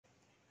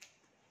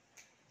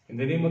In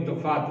the name of the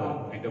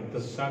Father, and of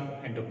the Son,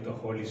 and of the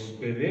Holy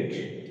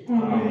Spirit.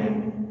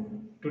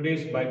 Amen.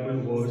 Today's Bible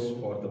verse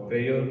for the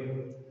prayer,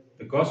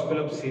 the Gospel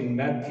of St.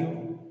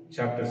 Matthew,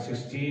 chapter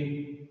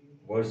 16,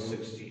 verse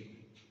 16.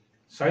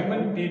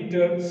 Simon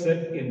Peter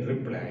said in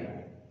reply,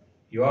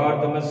 "You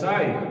are the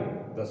Messiah,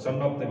 the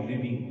Son of the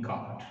living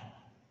God."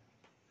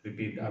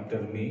 Repeat after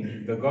me.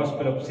 The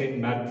Gospel of St.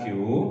 Matthew.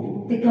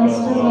 The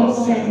Gospel of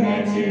St.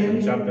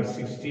 Matthew. Chapter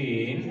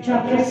 16.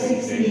 Chapter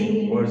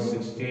 16. Verse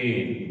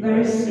 16.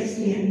 Verse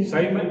 16.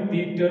 Simon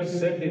Peter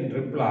said in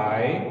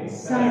reply.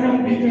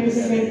 Simon Peter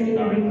said in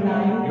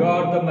reply. You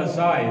are the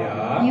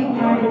Messiah. You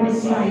are the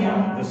Messiah.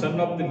 The Son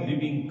of the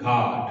living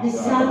God. The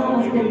Son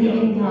of the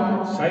living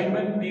God.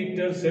 Simon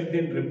Peter said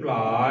in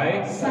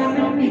reply.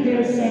 Simon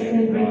Peter said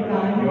in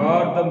reply. You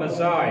are the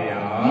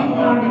Messiah. You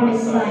are the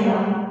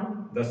Messiah.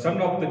 The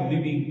Son of the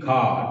living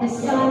God. The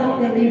Son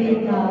of the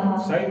living God.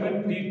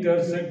 Simon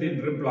Peter said in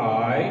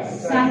reply.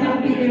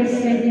 Simon Peter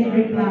said in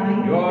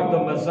reply. You are the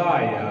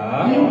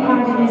Messiah. You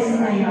are the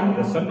Messiah.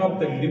 The Son of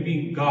the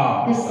living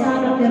God. The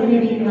Son of the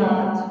living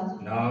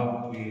God.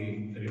 Now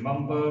we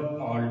remember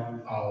all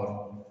our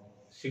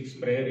 6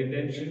 prayer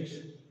intentions.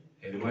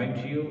 I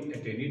remind you,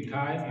 at any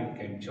time you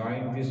can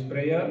join this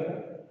prayer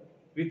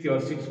with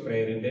your 6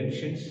 prayer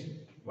intentions.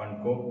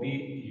 1 copy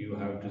you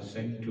have to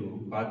send to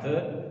Father.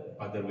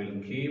 Father will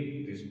keep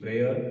this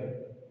prayer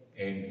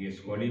in his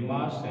Holy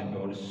Mass and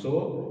also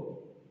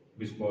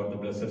before the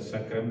Blessed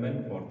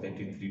Sacrament for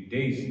 33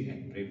 days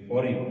and pray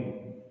for you.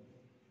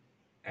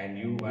 And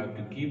you have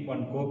to keep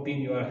 1 copy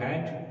in your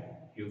hand.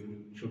 You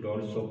should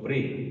also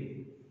pray.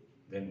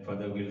 Then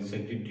Father will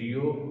send it to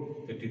you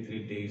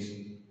 33 days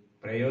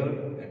prayer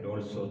and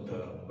also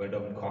the Word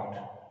of God.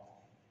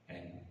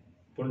 And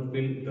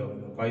fulfill the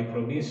 5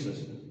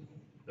 promises.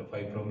 The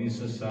 5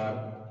 promises are: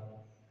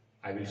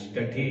 I will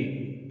study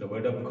the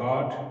Word of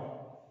God.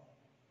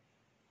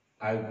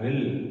 I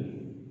will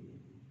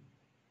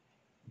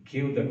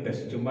give the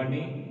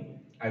testimony.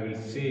 I will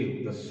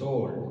save the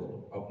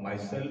soul of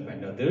myself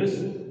and others.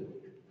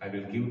 I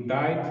will give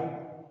tithe.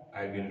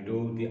 I will do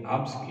the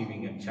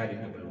almsgiving and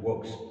charitable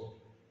works.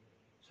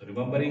 So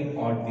remembering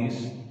all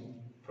these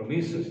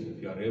promises,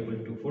 if you are able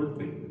to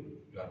fulfill,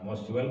 you are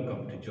most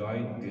welcome to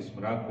join this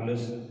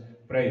miraculous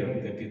prayer,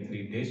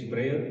 33 days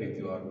prayer with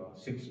your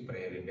 6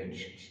 prayer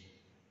intentions.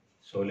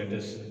 So let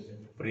us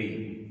pray.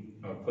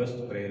 Our first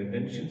prayer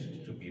intentions is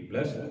to be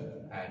blessed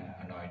and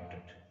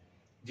anointed.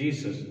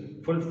 Jesus,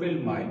 fulfill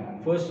my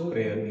first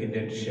prayer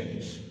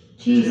intentions.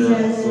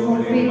 Jesus,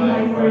 fulfill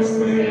my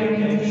first prayer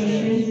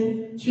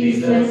intention.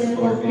 Jesus,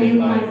 fulfill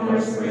my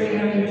first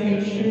prayer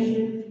intention.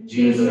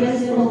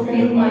 Jesus,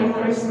 fulfill my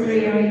first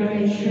prayer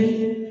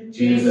intention.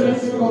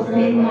 Jesus,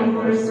 fulfill my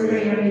first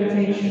prayer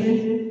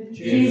intention.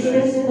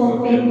 Jesus,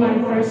 fulfill my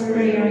first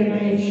prayer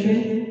intention.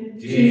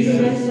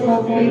 Jesus,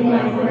 fulfill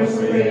my first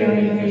prayer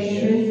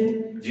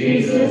intention.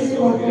 Jesus,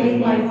 fulfill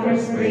my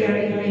first prayer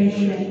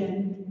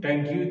intention.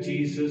 Thank you,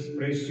 Jesus.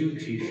 Praise you,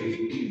 Jesus,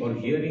 for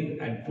hearing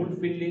and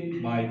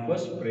fulfilling my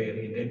first prayer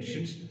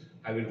intentions.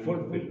 I will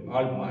fulfill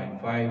all my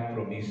 5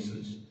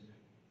 promises.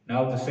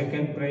 Now the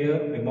second prayer,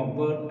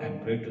 remember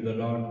and pray to the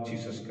Lord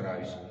Jesus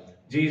Christ.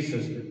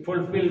 Jesus,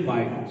 fulfill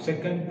my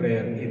second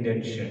prayer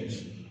intentions.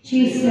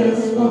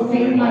 Jesus,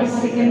 fulfill my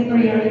second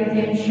prayer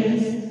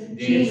intentions.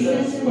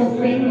 Jesus,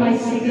 fulfill my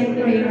second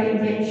prayer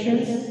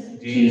intentions.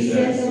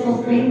 Jesus,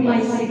 fulfill my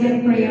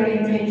second prayer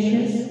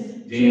intentions.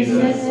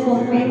 Jesus,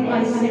 fulfill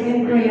my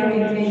second prayer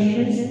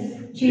intentions.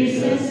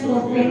 Jesus,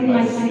 fulfill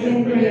my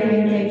second prayer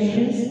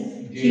intentions.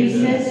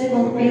 Jesus,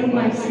 fulfill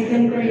my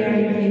second prayer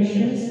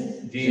intentions.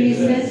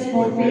 Jesus,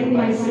 fulfill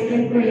my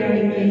second prayer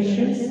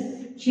intentions.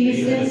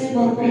 Jesus,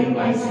 fulfill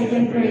my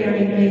second prayer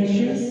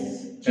intentions.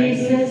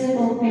 Jesus,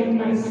 fulfill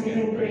my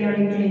second prayer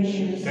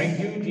intentions. Thank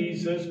you,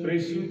 Jesus.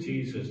 Praise you,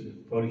 Jesus,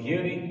 for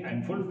hearing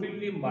and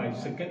fulfilling my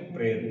second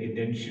prayer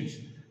intentions.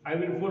 I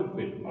will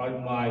fulfill all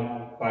my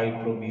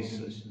 5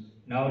 promises.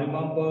 Now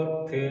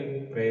remember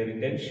 3rd prayer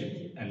intention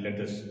and let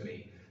us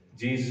pray.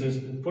 Jesus,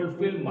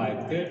 fulfill my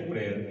 3rd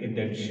prayer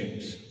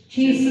intentions.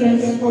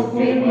 Jesus,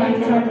 fulfill my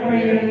 3rd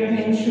prayer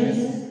intentions.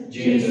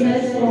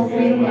 Jesus,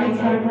 fulfill my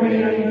 3rd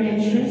prayer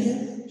intentions.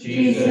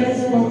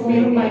 Jesus,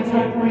 fulfill my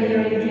 3rd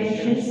prayer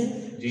intentions.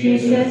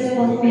 Jesus,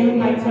 fulfill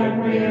my 3rd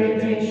prayer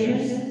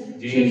intentions.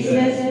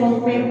 Jesus,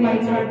 fulfill my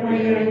 3rd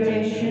prayer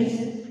intentions.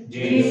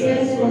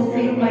 Jesus,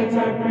 fulfill my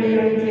 3rd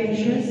prayer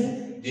intentions.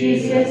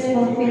 Jesus,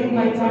 fulfill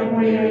my 3rd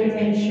prayer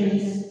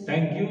intentions.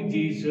 Thank you,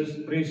 Jesus.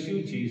 Praise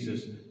you, Jesus,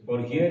 for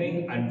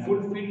hearing and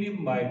fulfilling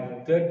my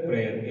 3rd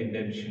prayer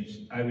intentions.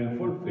 I will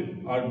fulfill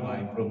all my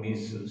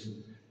promises.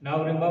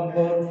 Now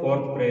remember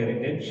 4th prayer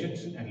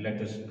intentions and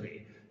let us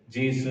pray.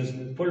 Jesus,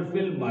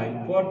 fulfill my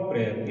 4th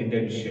prayer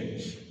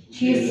intentions.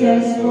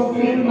 Jesus,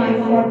 fulfill my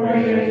 4th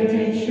prayer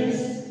intentions.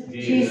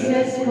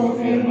 Jesus,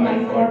 fulfill my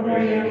 4th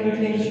prayer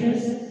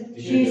intentions.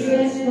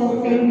 Jesus,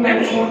 fulfill my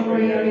 4th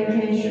prayer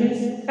intentions.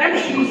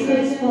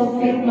 Jesus,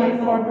 fulfill my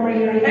 4th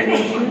prayer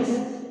intentions.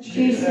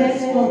 Jesus,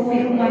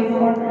 fulfill my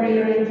 4th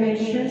prayer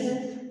intentions.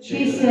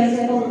 Jesus,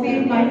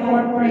 fulfill my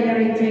 4th prayer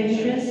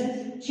intentions.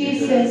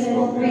 Jesus, Jesus,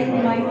 fulfill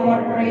my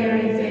 4 prayer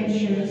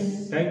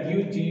intentions. Thank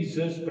you,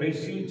 Jesus.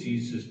 Praise you,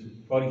 Jesus,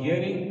 for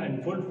hearing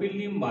and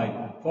fulfilling my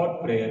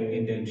 4 prayer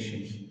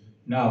intentions.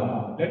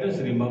 Now, let us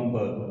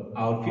remember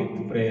our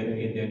 5th prayer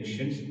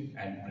intentions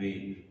and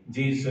pray.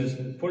 Jesus,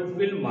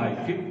 fulfill my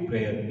 5th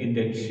prayer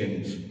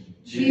intentions.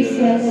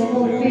 Jesus,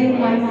 fulfill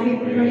my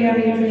 5th prayer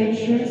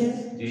intentions.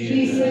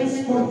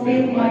 Jesus,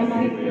 fulfill my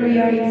 5th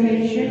prayer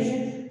intentions.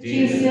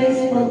 Jesus,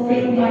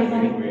 fulfill my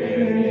 5th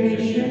prayer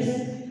intentions.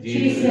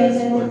 Jesus,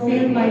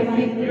 fulfill my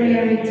 5th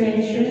prayer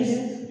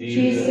intentions.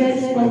 Jesus,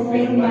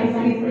 fulfill my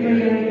 5th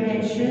prayer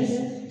intentions.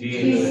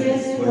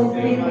 Jesus,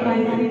 fulfill my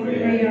 5th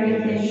prayer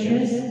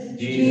intentions.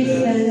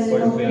 Jesus,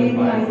 fulfill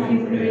my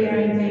 5th prayer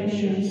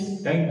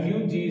intentions. Thank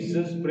you,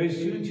 Jesus. Praise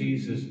you,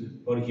 Jesus,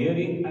 for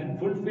hearing and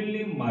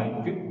fulfilling my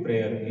 5th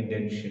prayer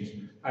intentions.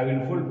 I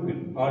will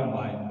fulfill all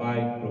my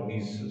 5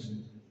 promises.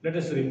 Let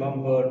us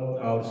remember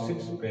our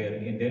 6th prayer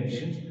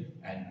intentions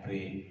and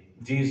pray.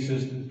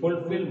 Jesus,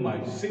 fulfill my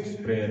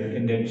 6th prayer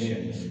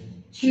intentions.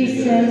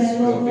 Jesus,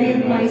 fulfill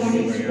my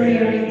 6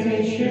 prayer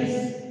intentions.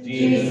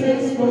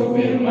 Jesus,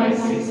 fulfill my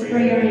 6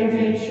 prayer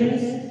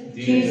intentions.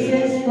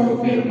 Jesus,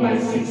 fulfill my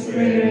 6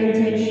 prayer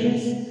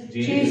intentions.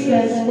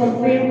 Jesus,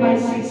 fulfill my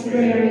 6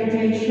 prayer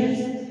intentions.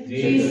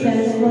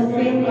 Jesus,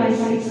 fulfill my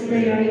 6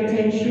 prayer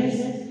intentions.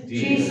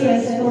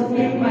 Jesus,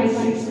 fulfill my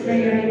 6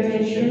 prayer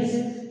intentions.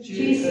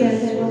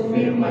 Jesus,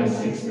 fulfill my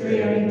 6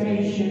 prayer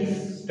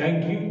intentions.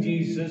 Thank you,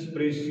 Jesus.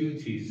 Praise you,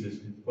 Jesus,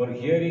 for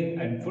hearing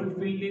and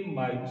fulfilling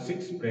my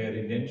 6 prayer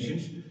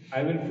intentions.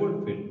 I will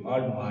fulfill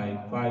all my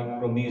 5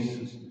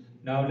 promises.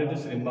 Now let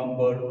us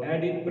remember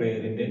added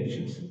prayer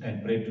intentions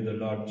and pray to the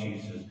Lord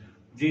Jesus.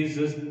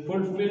 Jesus,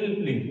 fulfill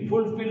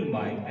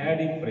my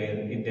added prayer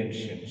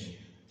intentions.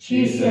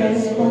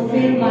 Jesus,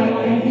 fulfill my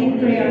adding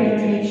prayer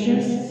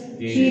intentions.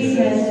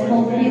 Jesus,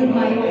 fulfill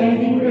my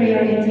adding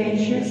prayer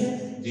intentions.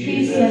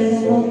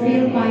 Jesus,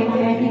 fulfill my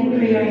adding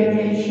prayer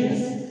intentions.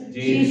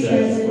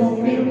 Jesus,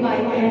 fulfill my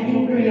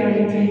adding prayer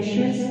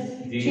intentions.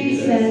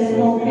 Jesus,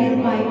 fulfill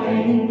my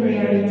adding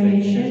prayer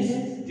intentions.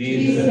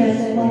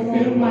 Jesus,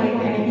 fulfill my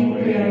adding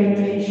prayer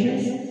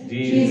intentions.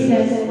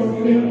 Jesus,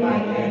 fulfill my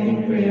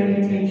adding prayer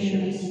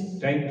intentions.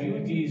 Thank you,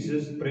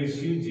 Jesus.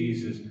 Praise you,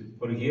 Jesus,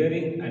 for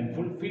hearing and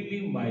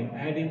fulfilling my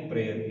adding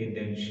prayer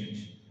intentions.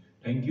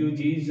 Thank you,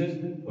 Jesus,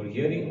 for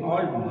hearing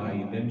all my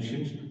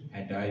intentions,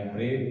 and I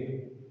pray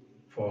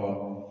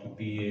for to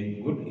be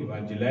a good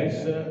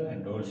evangelizer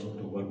and also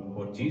to work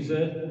for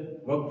Jesus,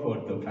 work for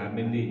the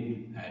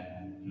family,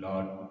 and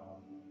Lord,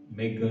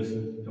 make us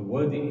a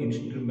worthy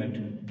instrument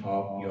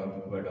of your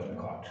word of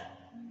God.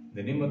 In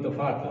the name of the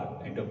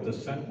Father, and of the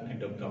Son,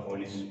 and of the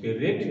Holy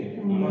Spirit.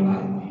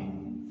 Amen.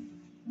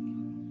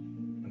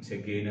 Once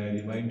again, I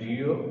remind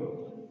you,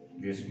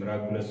 this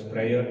miraculous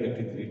prayer,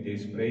 33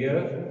 days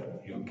prayer,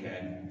 you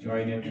can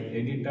join it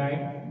any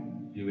time.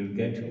 You will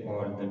get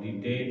all the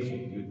details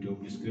in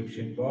YouTube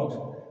description box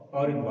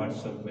or in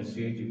WhatsApp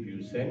message if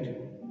you send.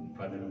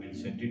 Father will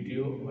send it to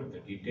you, all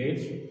the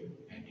details,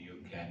 and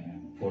you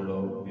can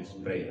follow this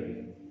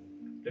prayer.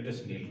 Let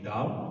us kneel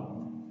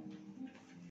down.